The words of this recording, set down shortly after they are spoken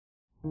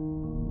Good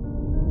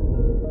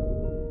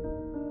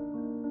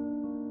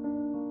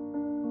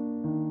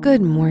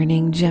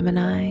morning,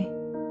 Gemini.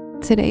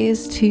 Today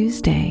is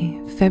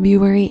Tuesday,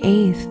 February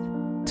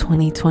 8th,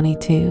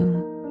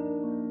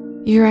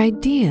 2022. Your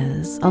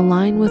ideas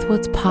align with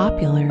what's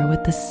popular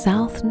with the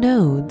South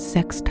Node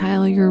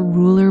sextile your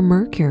ruler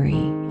Mercury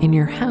in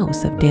your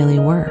house of daily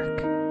work.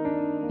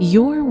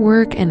 Your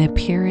work and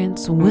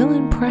appearance will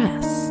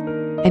impress,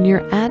 and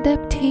your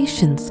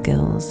adaptation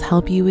skills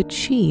help you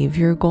achieve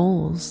your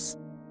goals.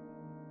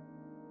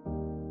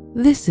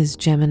 This is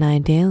Gemini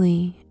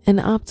Daily, an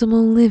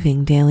optimal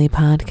living daily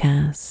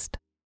podcast.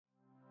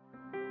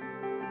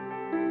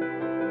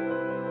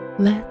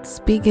 Let's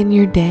begin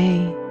your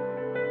day.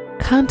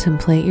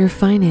 Contemplate your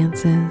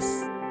finances.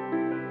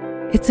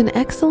 It's an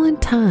excellent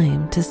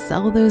time to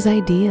sell those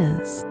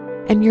ideas,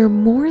 and you're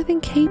more than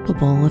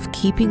capable of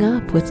keeping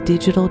up with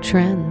digital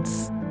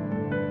trends.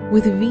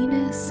 With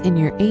Venus in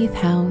your 8th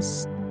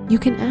house, you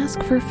can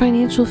ask for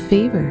financial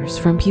favors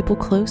from people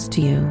close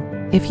to you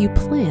if you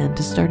plan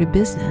to start a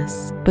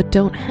business but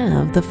don't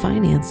have the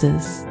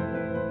finances.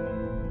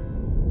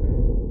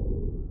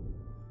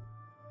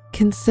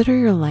 Consider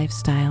your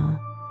lifestyle.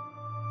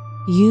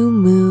 You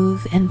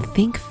move and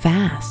think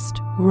fast,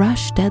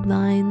 rush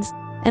deadlines,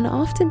 and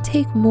often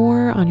take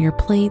more on your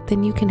plate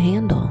than you can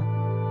handle,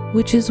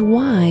 which is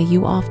why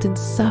you often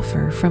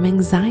suffer from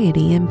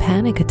anxiety and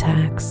panic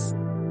attacks.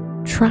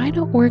 Try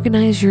to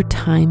organize your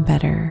time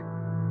better,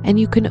 and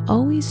you can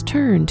always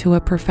turn to a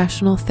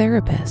professional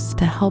therapist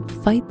to help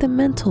fight the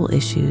mental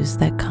issues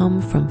that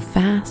come from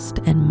fast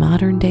and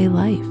modern-day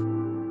life.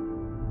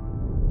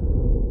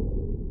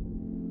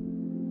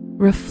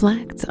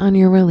 Reflect on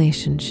your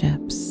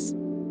relationships.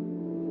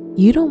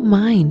 You don't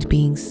mind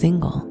being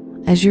single,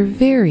 as you're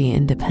very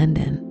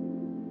independent.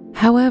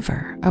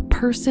 However, a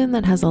person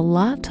that has a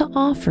lot to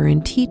offer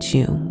and teach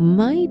you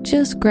might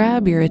just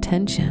grab your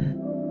attention.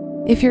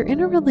 If you're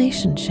in a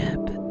relationship,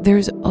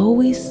 there's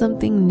always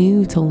something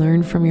new to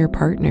learn from your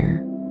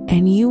partner,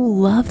 and you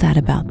love that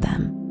about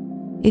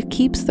them. It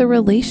keeps the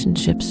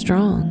relationship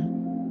strong.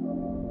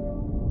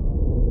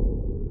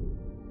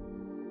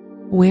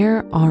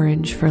 Wear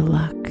orange for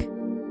luck.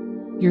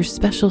 Your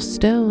special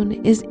stone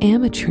is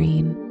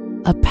ametrine,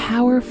 a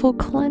powerful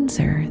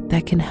cleanser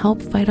that can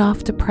help fight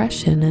off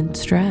depression and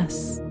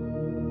stress.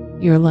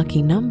 Your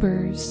lucky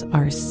numbers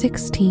are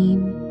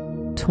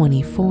 16,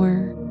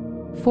 24,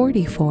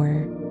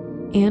 44,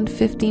 and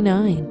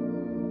 59.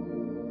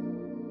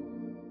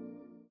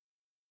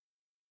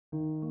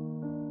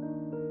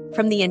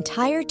 From the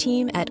entire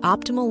team at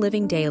Optimal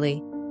Living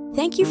Daily,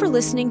 thank you for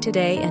listening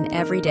today and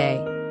every day.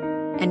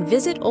 And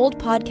visit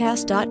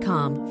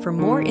oldpodcast.com for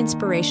more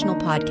inspirational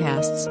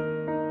podcasts.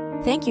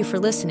 Thank you for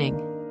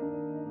listening.